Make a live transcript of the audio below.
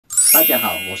大家好，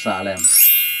我是阿亮。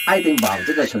爱丁堡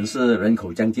这个城市人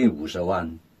口将近50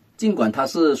万，尽管它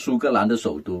是苏格兰的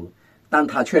首都，但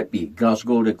它却比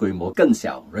Glasgow 的规模更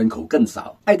小，人口更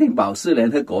少。爱丁堡是联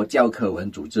合国教科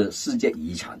文组织世界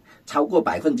遗产，超过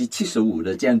75%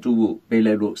的建筑物被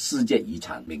列入世界遗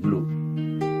产名录。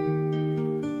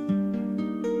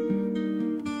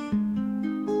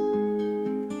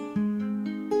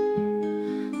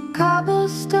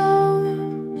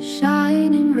Cobblestone,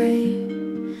 shining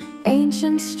rain,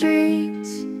 ancient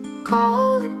streets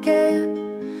called again,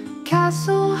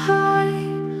 castle high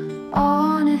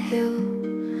on a hill,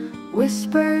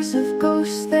 whispers of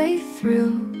ghosts they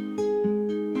thrill.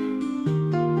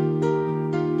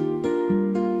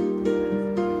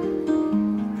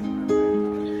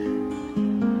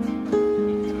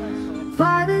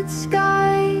 Violet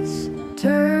skies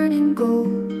turning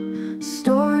gold,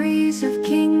 stories of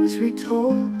kings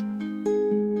retold.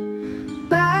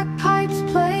 Bagpipes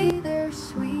play their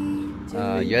sweet.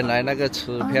 原来那个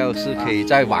吃票是可以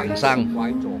在网上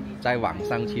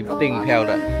去订票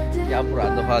的，要不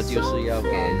然的话就是要给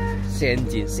现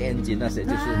金那些就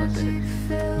是那些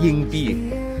硬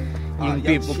币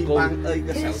不够。1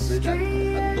个小时很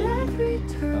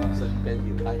多身边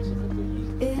有带什么都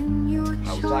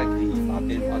好在可以打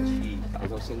电话去，然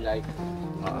后现在给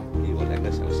我2个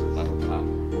小时，然后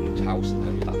我们超市他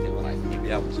就打电话来，你不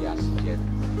要加时间，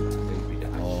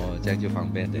这样就方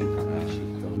便点，赶快去。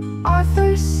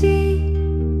Arthur's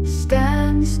seat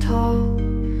stands tall,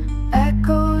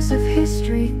 echoes of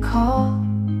history call.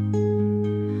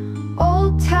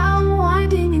 Old town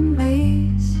winding in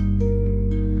maze,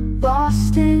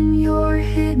 lost in your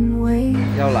hidden ways.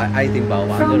 要来爱丁堡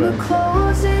玩的人，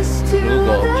如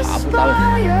果爬不到楼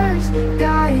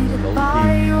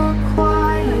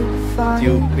梯，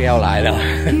就不要来了。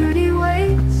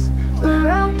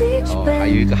还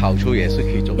有一个好处也是可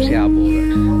以走下坡的，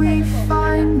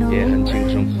也很轻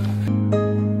松。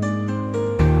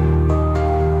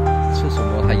吃什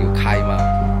么？它有开吗？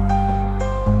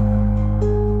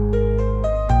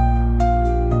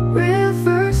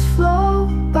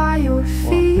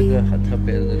这个很特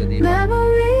别的这个地方。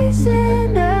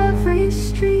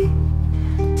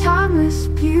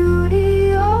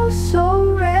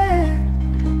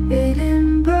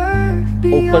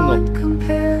Open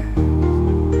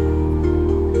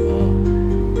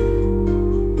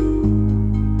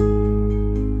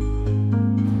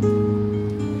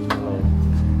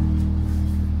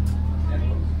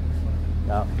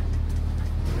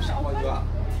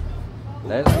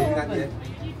来，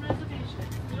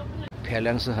漂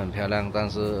亮是很漂亮，但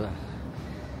是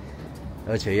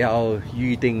而且要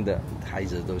预定的，孩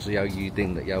子都是要预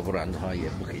定的，要不然的话也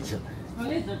不可以吃。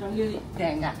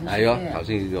係啊，頭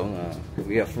先講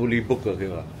we are fully booked 嘅佢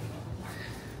話，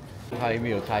還沒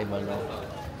有開門哦，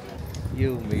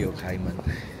又沒有開門，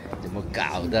怎麼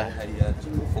搞的？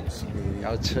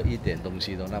要吃一點東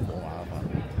西都那麼麻煩。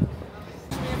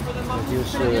這就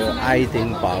是愛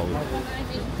丁堡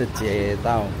的街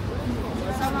道。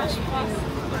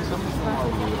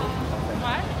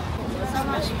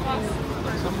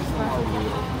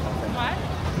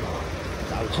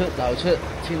找吃，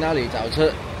去哪里找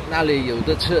吃？那里有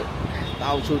的吃，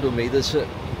到处都没得吃。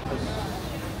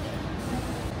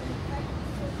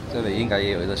这里应该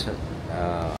也有的吃，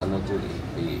看到这里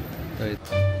可以。对。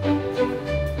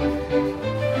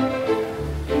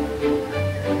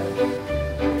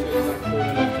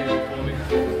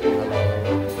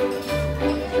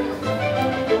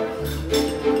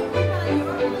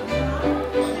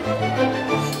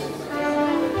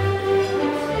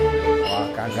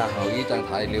刚好一张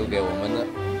台留给我们的，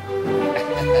真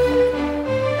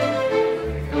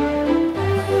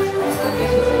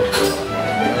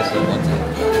的是20多张。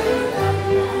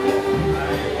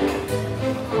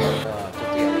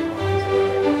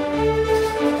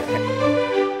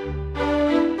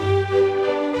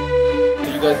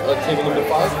You guys are table number 5?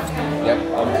 Yep.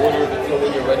 Order it until when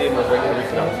you're ready and we'll bring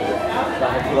everything out to you. So I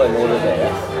have to go and order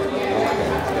there.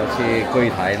 要去柜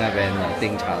台那边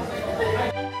订餐。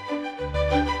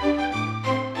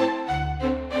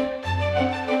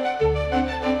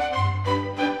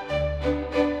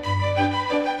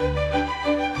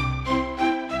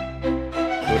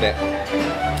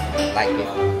Like it.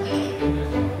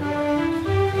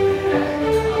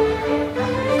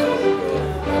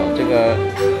 这个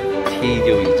T 就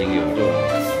已经有用了。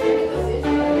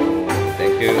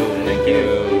Thank you。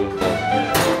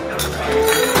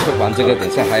吃完这个，等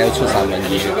下还要吃三文鱼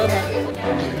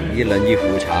，1人1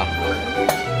壶茶。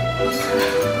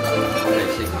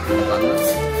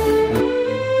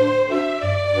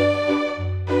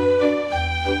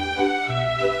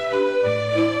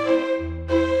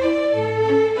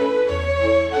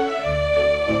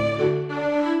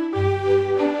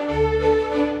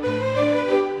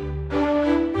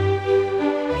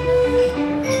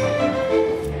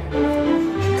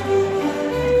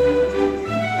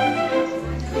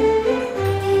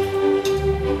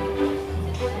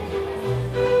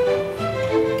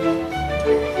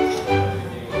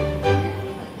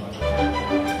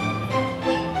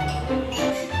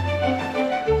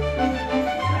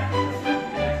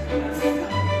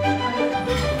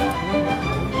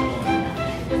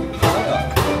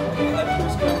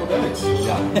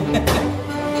Chef's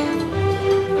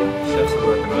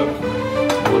working up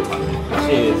all the time.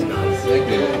 Cheers, guys. Thank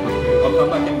you. I'll come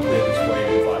back and clear this for you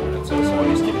in 5 minutes or so.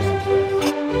 Just give me some time.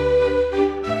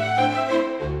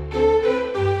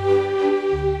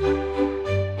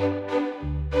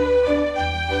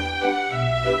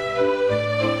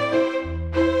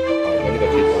 呢個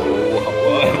鐵好厚啊，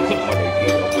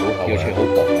我哋叫鐵好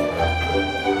薄啊。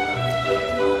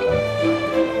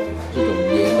這種鹽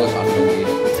的三文魚，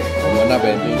我們那邊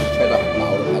就是切得很薄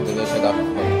的，它這個切得很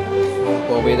厚，個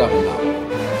味道很好。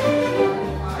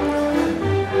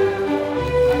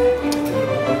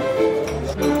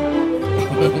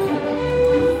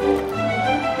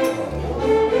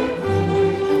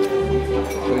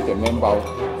吹點麵包，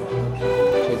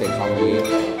吹點生魚。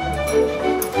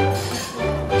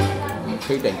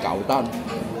吹定餃蛋，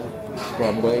咁佢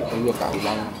呢個餃蛋，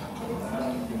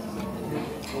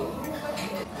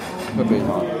特別好。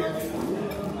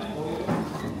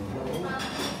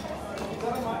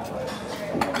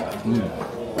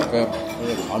這個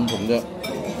傳統的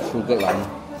蘇格蘭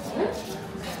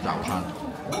早餐。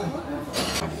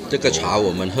這個茶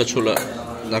我們喝出了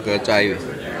那個在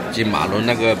金馬倫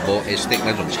那個博 estate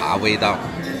那種茶味道，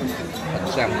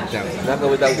很像。那個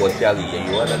味道我家裡也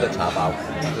有啊，那個茶包。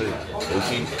對。回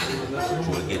去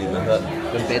煮給你們喝，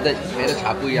跟別的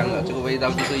茶不一樣的，這個味道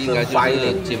就是應該就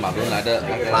是金馬倫來的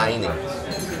那個 fine。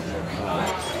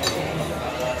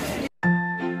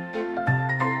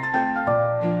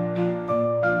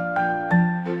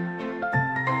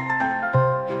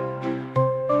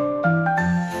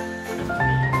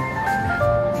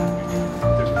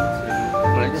本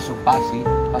來就是巴西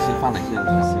放哪些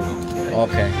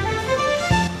？OK。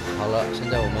好了，现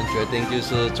在我们决定就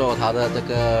是坐它的这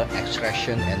个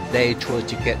excursion and day tour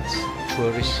ticket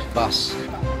tourist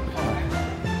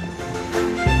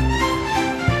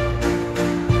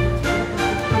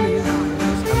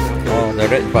bus。Oh, the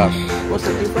red bus. What's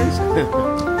the difference?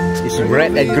 It's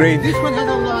red and green. This one had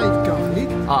a live guide,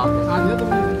 and the other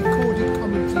one recorded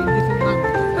commentary in different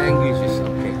languages. Language is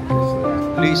okay.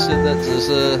 绿色的只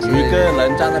是有一个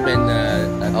人在那边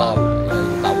导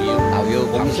游，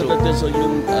我们这个就是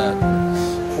用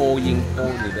播音播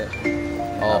你的。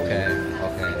OK。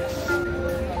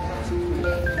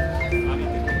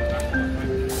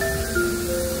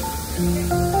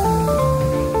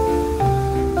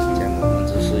这样我们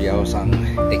只是要上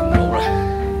顶楼了。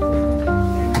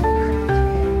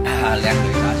2个大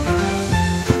钱。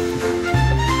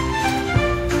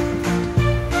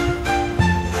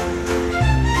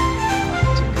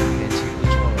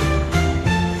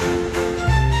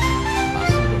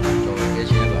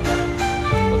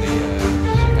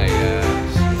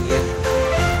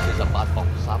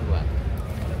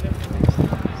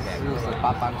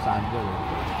48.3個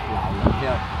老人票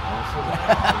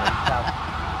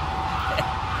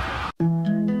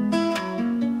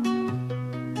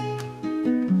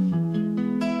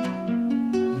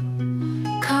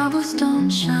，Cobblestone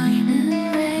shine in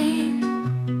rain,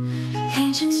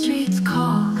 ancient streets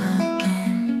call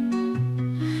again.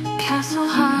 Castle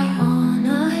high on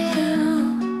a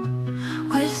hill,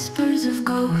 whispers of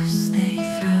ghosts they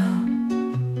thrill.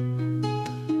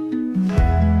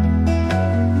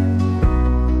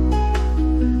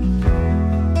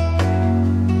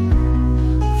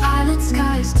 Violet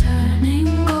skies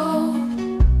turning gold,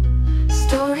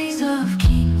 stories of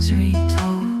kings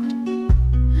retold.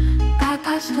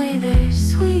 Bagpipes play their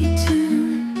sweet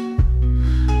tune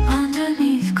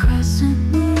underneath crescent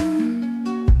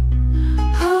moon.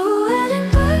 Oh,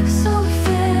 Edinburgh so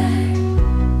fair,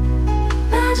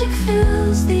 magic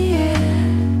fills the air,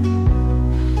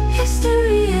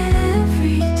 history at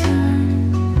every turn.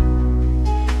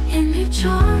 In your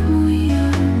charm we yearn.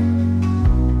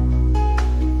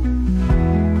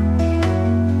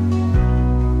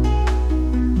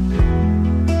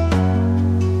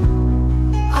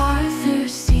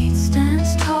 Arthur's seat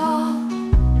stands tall,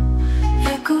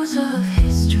 echoes of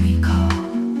history call.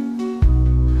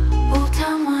 Old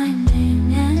town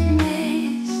winding and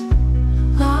maze,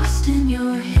 lost in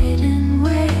your hidden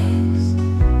ways.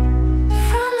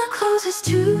 From the closest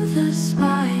to the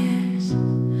spires,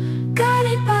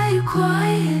 guided by your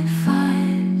quiet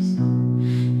fires.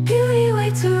 Beauty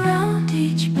waits around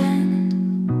each bend,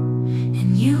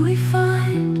 in you we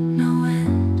find no end.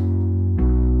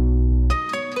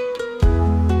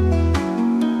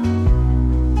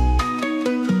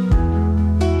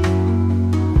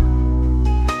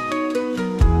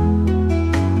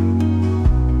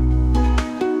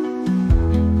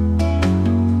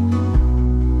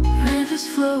 Rivers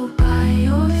flow by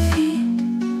your feet,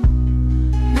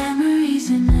 memories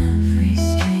in every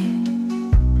street.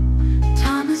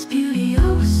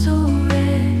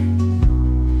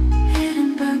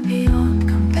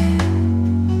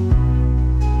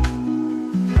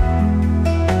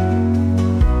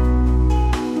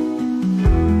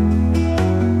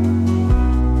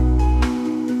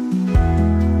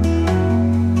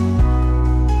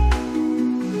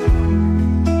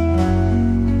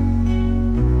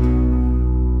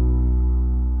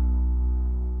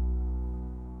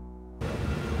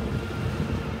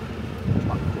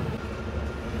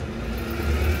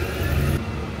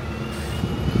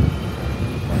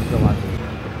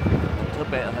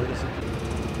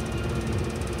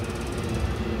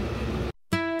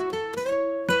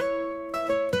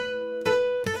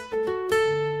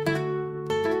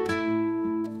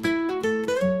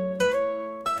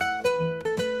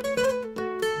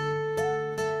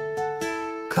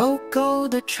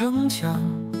 城墙，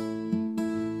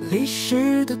历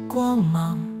史的光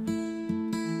芒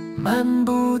漫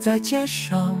步在街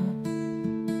上，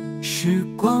时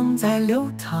光在流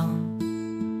淌，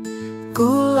古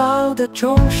老的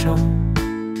钟声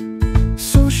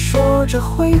诉说着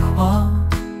辉煌，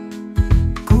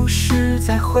故事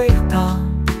在回荡，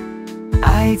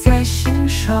爱在心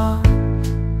上。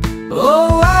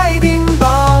哦，爱丁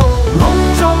堡，梦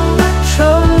中的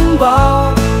城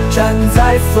堡，站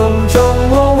在风中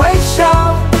我微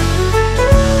笑。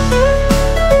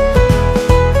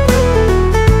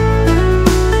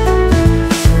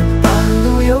是半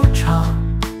路悠长，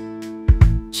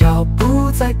脚步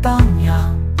在荡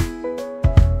漾，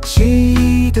记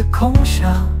忆的空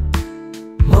想，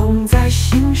梦在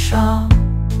心上。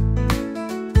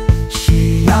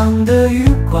夕阳的余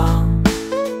光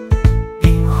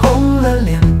映红了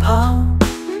脸庞，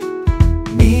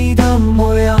你的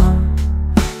模样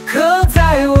刻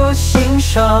在我心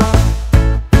上。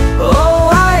哦，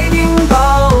爱丁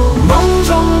堡，梦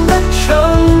中的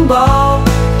城堡，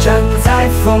站在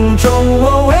风中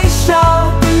我微笑。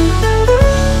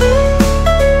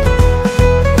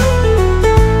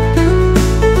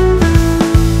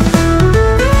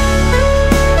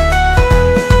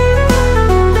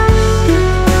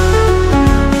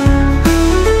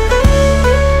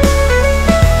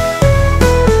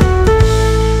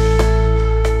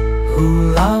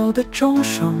的钟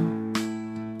声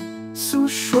诉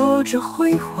说着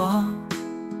辉煌，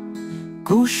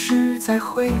故事在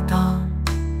回荡，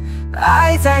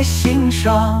爱在心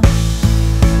上。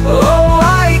哦，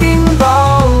爱丁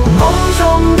堡，梦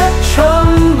中的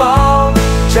城堡，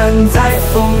站在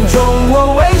风中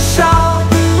我微笑。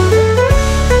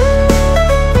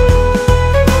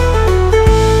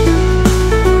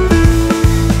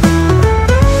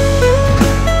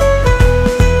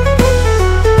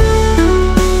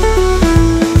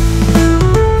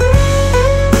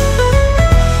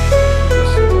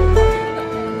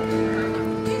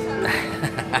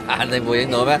你冇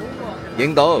影到咩？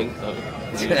影到。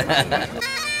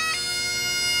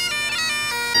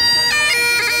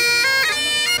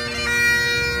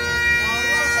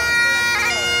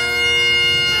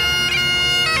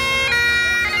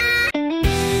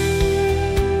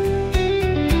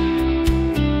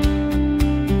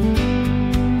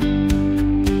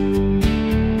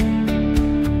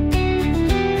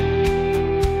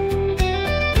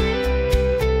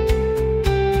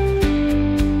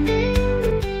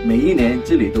每一年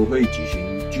这里都会举行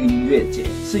军乐节，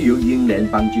是由英联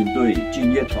邦军队、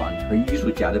军乐团和艺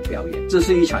术家的表演。这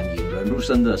是一场引人入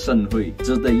胜的盛会，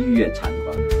值得预约参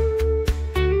观。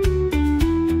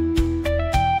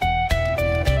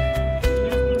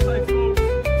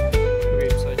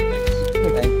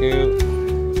Thank you。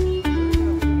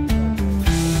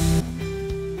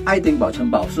爱丁堡城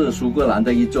堡是苏格兰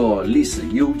的一座历史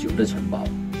悠久的城堡，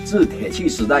自铁器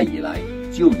时代以来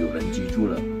就有人居住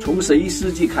了。从11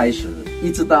世纪开始，一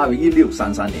直到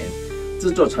1633年，这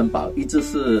座城堡一直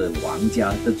是王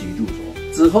家的居住所。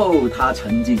之后，它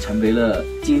曾经成为了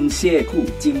军械库、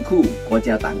金库、国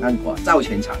家档案馆、造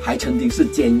钱厂，还曾经是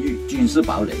监狱、军事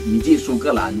堡垒以及苏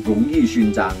格兰荣誉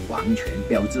勋章王权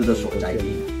标志的所在地。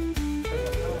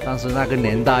当时那个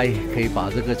年代可以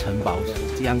把这个城堡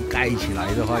这样盖起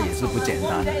来的话，也是不简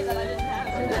单。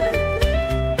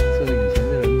这个以前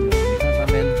的人有，你看上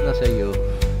面那些有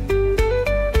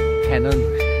cannon。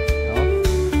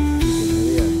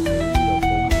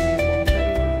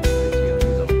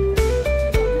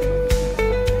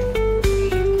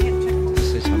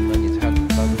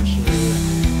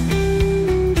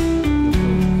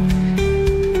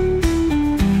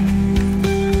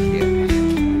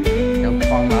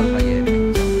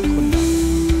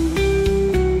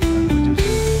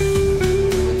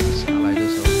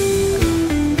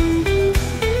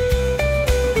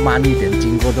慢一点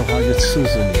经过的话，就刺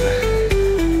死你了。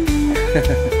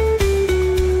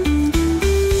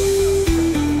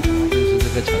就是这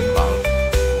个城堡，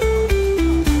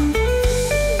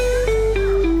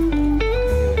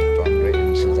专为人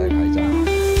士在拍照。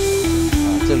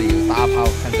这里有大炮，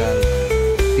看看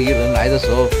敌人来的时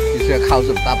候，就是要靠这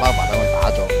种大炮把他们打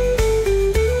走。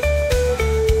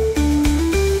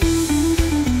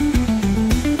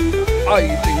爱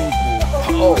丁堡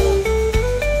炮。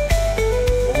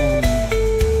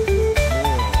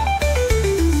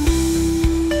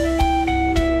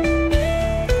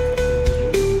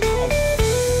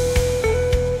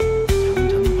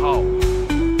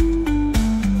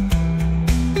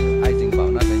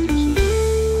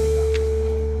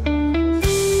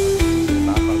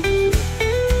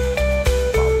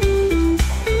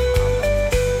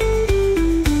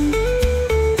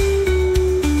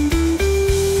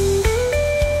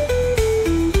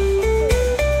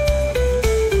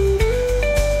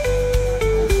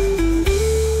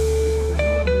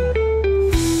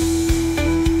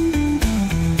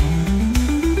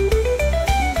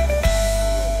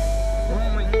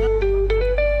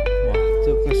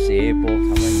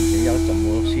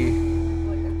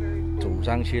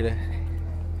上去呢，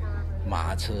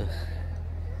马车，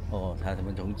哦，他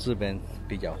们从这边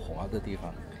比较滑的地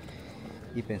方，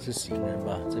一边是行人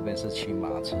吧，这边是骑马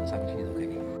车上去都可以。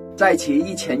在其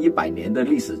1100年的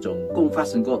历史中，共发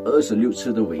生过26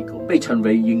次的围攻，被称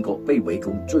为英国被围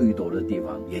攻最多的地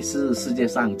方，也是世界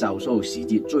上遭受袭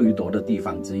击最多的地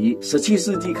方之一。17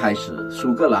世纪开始，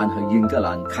苏格兰和英格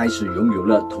兰开始拥有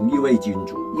了同一位君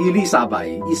主。伊丽莎白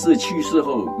一世去世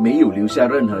后，没有留下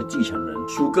任何继承人。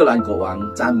苏格兰国王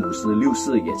詹姆斯6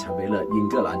世也成为了英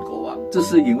格兰国王，这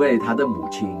是因为他的母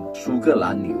亲苏格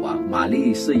兰女王玛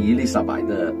丽是伊丽莎白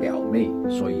的表妹，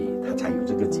所以他才有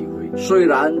这个机会。虽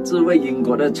然这为英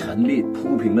国的成立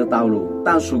铺平了道路，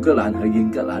但苏格兰和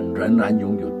英格兰仍然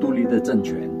拥有独立的政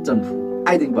权政府。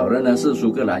爱丁堡仍然是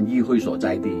苏格兰议会所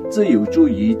在地，这有助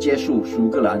于结束苏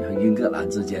格兰和英格兰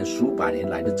之间数百年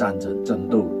来的战争争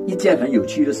斗。一件很有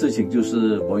趣的事情就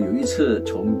是，我有一次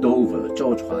从 Dover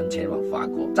坐船前往法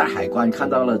国，在海关看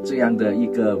到了这样的一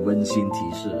个温馨提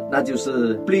示，那就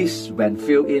是 Please when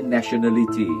fill in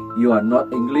nationality, you are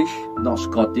not English, not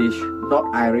Scottish, not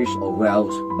Irish or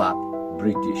Welsh, but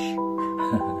British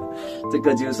这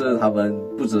个就是他们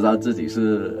不知道自己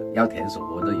是要填什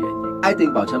么的原因。爱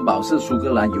丁堡城堡是苏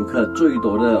格兰游客最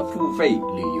多的付费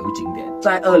旅游景点，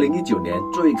在2019年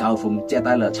最高峰接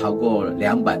待了超过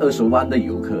220万的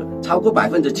游客，超过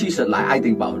70%来爱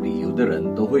丁堡旅游的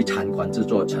人都会参观这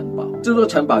座城堡。这座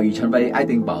城堡已成为爱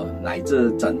丁堡乃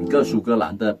至整个苏格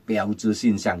兰的标志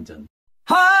性象征。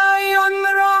 High on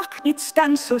the rock it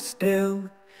stands so still,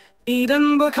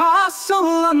 Edinburgh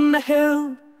Castle on the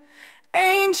hill.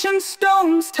 Ancient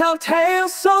stones tell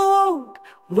tales so old,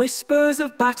 whispers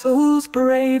of battles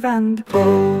brave and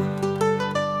bold.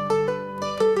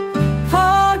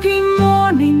 Foggy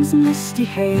mornings, misty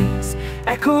haze,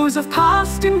 echoes of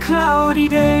past and cloudy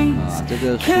days.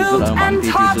 Kilt and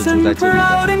tartan,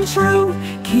 proud and true,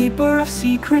 keeper of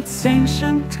secrets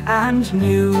ancient and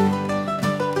new.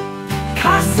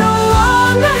 Castle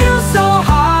on the hill so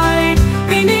high,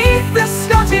 beneath the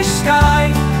Scottish sky.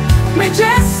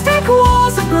 Majestic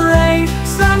walls of grey,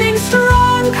 standing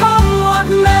strong come what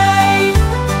may.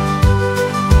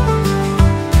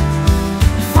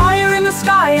 Fire in the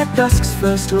sky at dusk's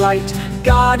first light,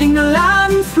 guarding the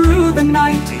land through the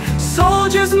night.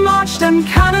 Soldiers marched and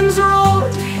cannons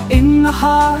roared, in the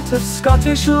heart of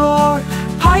Scottish lore.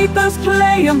 Pipers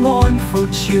play a mournful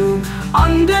tune,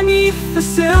 underneath the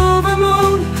silver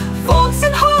moon. Vaults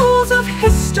and halls of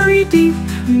history deep,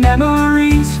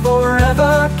 memories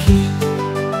forever keep.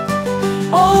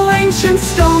 All ancient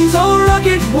stones, all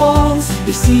rugged walls,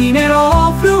 you've seen it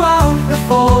all throughout the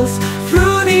falls.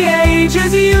 Through the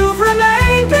ages you've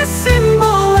remained a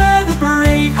symbol where the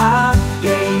brave have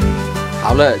gained.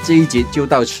 好了，这一集就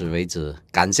到此为止，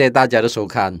感谢大家的收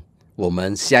看，我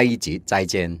们下一集再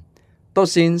见。多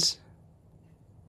谢。